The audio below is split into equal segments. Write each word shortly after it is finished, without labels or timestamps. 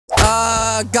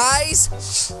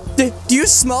Guys, do you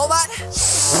smell that?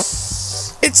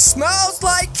 It smells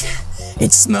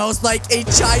like a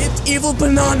giant evil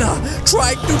banana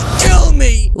trying to kill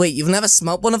me. Wait, you've never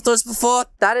smelled one of those before?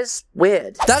 That is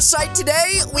weird. That's right,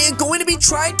 today we are going to be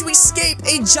trying to escape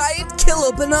a giant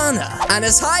killer banana. And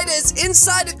as hiders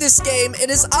inside of this game, it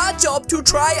is our job to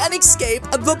try and escape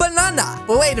the banana.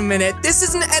 But wait a minute, this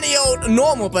isn't any old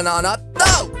normal banana.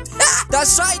 No!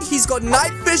 That's right, he's got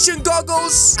night vision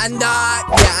goggles. And yeah,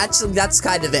 actually, that's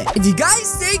kind of it. If you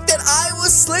guys think that I will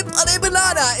slip on a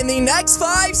banana in the next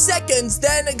 5 seconds,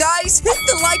 then guys, hit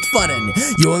the like button.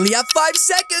 You only have 5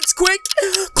 seconds. Quick,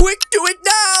 do it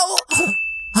now.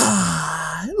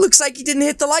 Looks like he didn't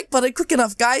hit the like button quick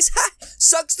enough, guys.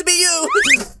 Sucks to be you.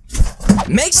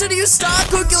 Make sure to use star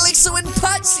code Calixo and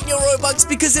punch in your Robux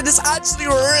because it is actually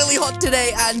really hot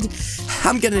today and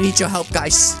I'm gonna need your help,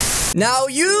 guys. Now,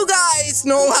 you guys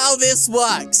know how this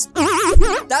works.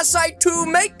 That's right, to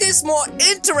make this more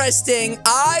interesting,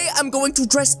 I am going to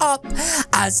dress up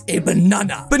as a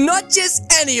banana. But not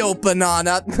just any old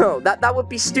banana. No, that would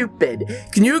be stupid.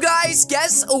 Can you guys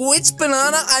guess which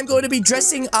banana I'm going to be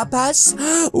dressing up as?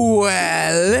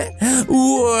 Well...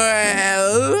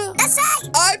 That's right.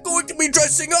 I'm going to be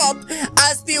dressing up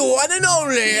as the one and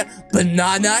only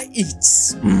Banana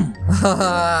Eats.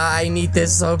 I need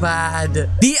this so bad.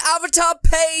 The avatar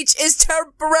page is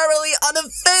temporarily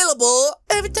unavailable.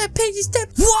 Avatar page is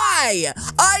temporary. Why?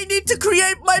 I need to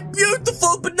create my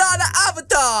beautiful banana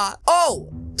avatar. Oh,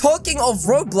 talking of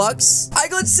Roblox, I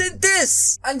got sent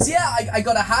this. And yeah, I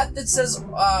got a hat that says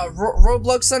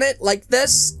Roblox on it, like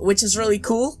this, which is really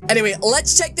cool. Anyway,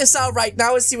 let's check this out right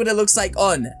now and see what it looks like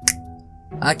on.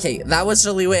 Okay, that was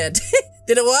really weird.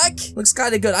 Did it work? Looks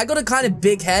kind of good. I got a kind of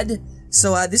big head.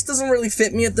 So, this doesn't really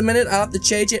fit me at the minute. I'll have to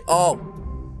change it. Oh,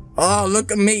 look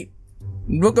at me.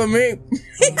 Look at me.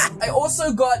 I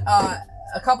also got,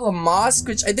 a couple of masks,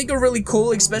 which I think are really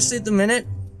cool, especially at the minute.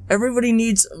 Everybody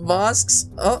needs masks.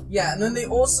 Oh, yeah, and then they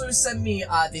also sent me,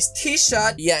 this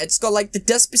t-shirt. Yeah, it's got, like, the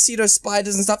Despacito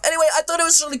spiders and stuff. Anyway, I thought it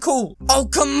was really cool. Oh,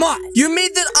 come on. You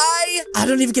mean that I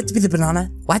don't even get to be the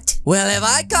banana? What? Well, if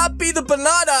I can't be the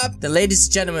banana, then ladies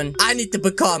and gentlemen, I need to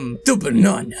become the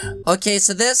banana. Okay,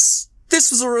 so this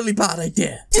was a really bad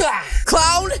idea.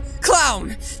 Clown,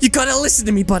 you gotta listen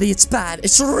to me, buddy. It's bad.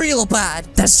 It's real bad.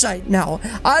 That's right. Now,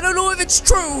 I don't know if it's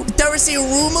true, but there is a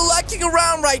rumor lurking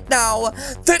around right now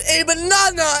that a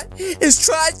banana is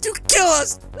trying to kill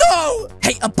us. No!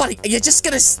 Hey, buddy, are you just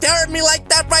gonna stare at me like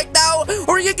that right now,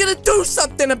 or are you gonna do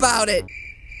something about it?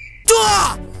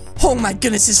 Oh my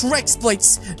goodness, it's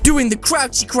Rexploits doing the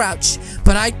crouchy crouch.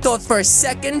 But I thought for a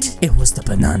second it was the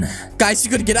banana. Guys, you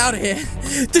gotta get out of here.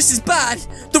 This is bad.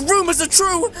 The rumors are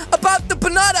true about the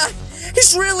banana.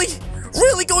 He's really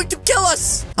going to kill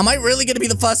us. Am I really gonna be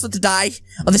the first one to die?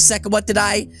 Or the second one to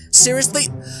die? Seriously?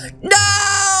 No!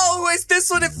 Is this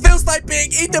what it feels like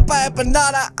being eaten by a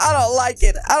banana? I don't like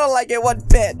it. I don't like it one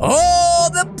bit. Oh,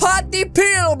 the party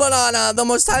peel banana. The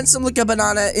most handsome looking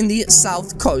banana in the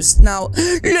South Coast. Now,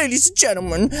 ladies and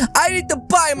gentlemen, I need to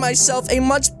buy myself a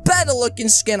much better looking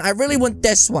skin. I really want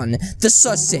this one. The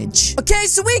sausage. Okay,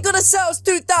 so we got ourselves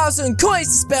 2,000 coins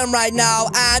to spend right now.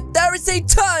 And there is a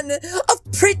ton of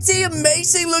pretty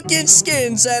amazing looking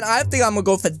skins. And I think I'm gonna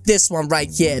go for this one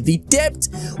right here. The dipped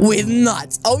with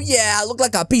nuts. Oh yeah, I look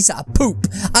like a piece of poop.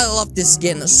 I love this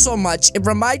skin so much. It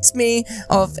reminds me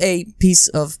of a piece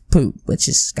of poop, which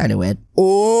is kind of weird.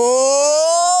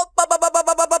 Oh,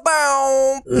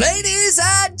 ladies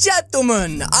and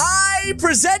gentlemen, I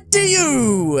present to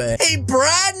you a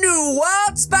brand new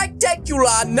world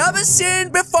spectacular, never seen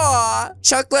before,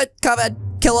 chocolate covered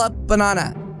killer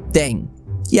banana thing.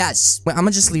 Yes. Wait, I'm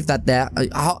gonna just leave that there.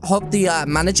 I hope the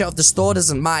manager of the store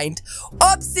doesn't mind.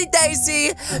 Oopsie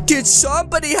daisy. Did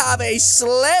somebody have a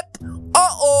slip?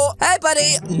 Uh-oh. Hey,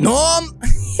 buddy. Norm.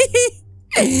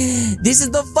 This is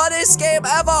the funniest game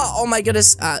ever. Oh my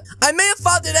goodness. I may have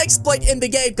found an exploit in the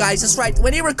game, guys. That's right.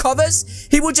 When he recovers,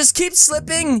 he will just keep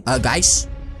slipping. Guys.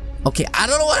 Okay, I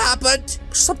don't know what happened.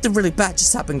 Something really bad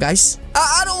just happened, guys.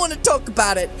 I don't want to talk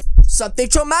about it. Something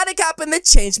traumatic happened that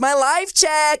changed my life,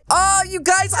 check. Oh, you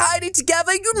guys are hiding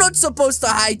together? You're not supposed to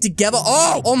hide together.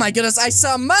 Oh my goodness, I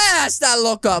smashed that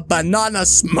locker. Banana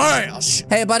smash.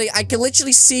 Hey, buddy, I can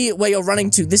literally see where you're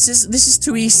running to. This is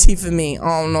too easy for me.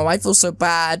 Oh, no, I feel so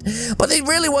bad. But they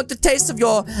really want the taste of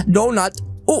your donut.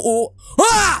 Uh-oh.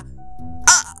 Ah!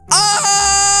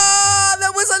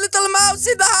 There was a little mouse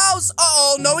in the house.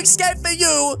 Uh-oh, no escape for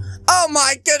you. Oh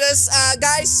my goodness.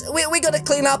 Guys, we gotta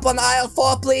clean up on aisle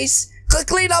 4, please.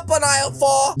 Clean up on aisle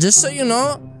 4. Just so you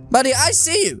know, buddy, I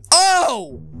see you.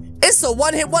 Oh! It's a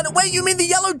one-hit wonder. Wait, you mean the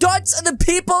yellow dots are the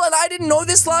people and I didn't know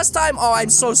this last time? Oh, I'm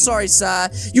so sorry, sir.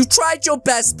 You tried your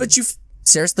best, but you...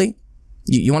 Seriously?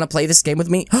 You want to play this game with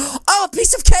me? Oh, a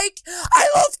piece of cake! I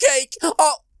love cake!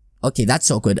 Oh, okay, that's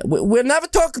so good. We'll never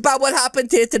talk about what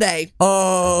happened here today.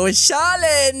 Oh,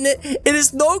 Charlene, it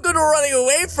is no good running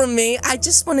away from me. I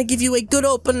just want to give you a good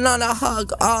old banana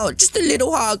hug. Oh, just a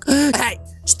little hug. Hey,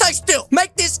 stay still.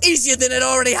 Make this easier than it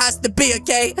already has to be,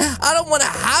 okay? I don't want to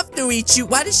have to eat you.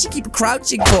 Why does she keep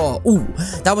crouching for? Ooh,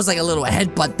 that was like a little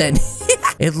headbutt then.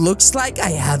 It looks like I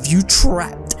have you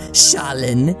trapped,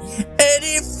 Charlene.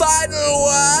 Any final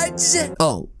words?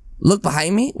 Oh, look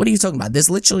behind me? What are you talking about? There's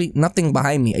literally nothing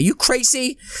behind me. Are you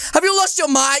crazy? Have you lost your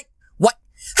mind? What?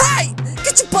 Hey!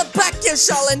 Get your butt back here,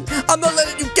 Charlene! I'm not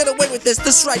letting you get away with this.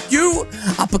 That's right, you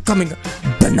are becoming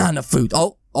banana food.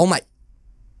 Oh my.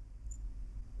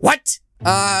 What?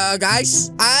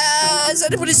 Guys? Has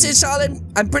anybody seen Charlene?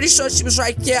 I'm pretty sure she was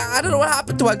right. Yeah, I don't know what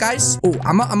happened to her, guys. Oh,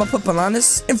 I'm gonna put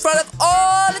bananas in front of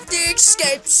all of the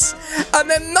escapes. And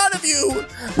then none of you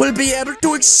will be able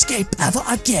to escape ever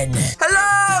again.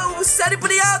 Hello? Is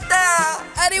anybody out there?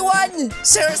 Anyone?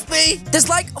 Seriously? There's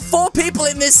like 4 people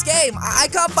in this game. I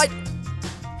can't find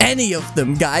any of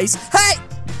them, guys. Hey!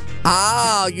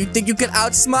 Oh, you think you can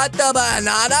outsmart the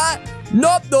banana?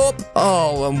 Nope, nope.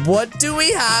 Oh, and what do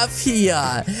we have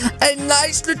here? A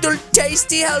nice little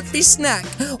tasty healthy snack.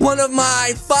 One of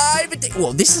my 5...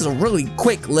 Well, this is a really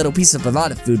quick little piece of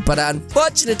banana food, but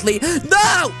unfortunately...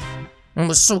 No! I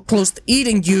was so close to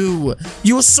eating you.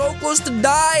 You were so close to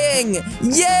dying.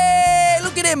 Yay!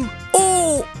 Look at him.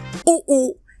 Oh, oh,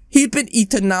 oh. He's been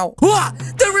eaten now. Ah,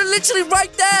 they were literally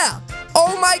right there.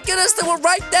 Oh my goodness, they were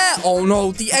right there. Oh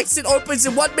no, the exit opens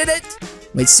in 1 minute.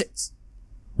 Wait, 6.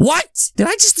 What? Did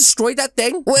I just destroy that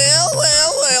thing?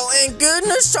 Well, in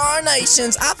goodness our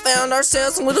nations, I found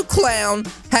ourselves a little clown.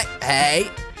 Hey.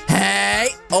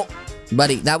 Oh,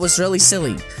 buddy, that was really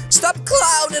silly. Stop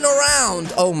clowning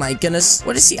around. Oh my goodness,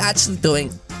 what is he actually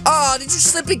doing? Oh, did you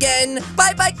slip again?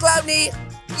 Bye-bye, Clowny.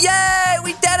 Yay,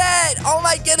 we did it! Oh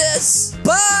my goodness!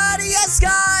 But yes,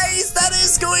 guys, that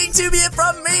is going to be it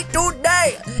from me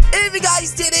today. If you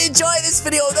guys did enjoy this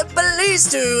video, then please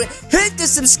do hit the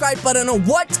subscribe button.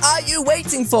 What are you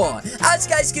waiting for? As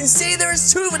you guys can see,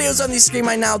 there's 2 videos on the screen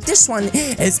right now. This one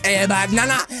is a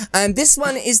banana, and this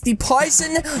one is the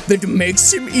poison that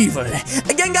makes him evil.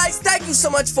 Again, guys, thank you so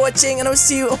much for watching, and I'll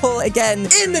see you all again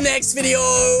in the next video.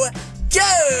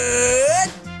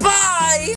 Goodbye!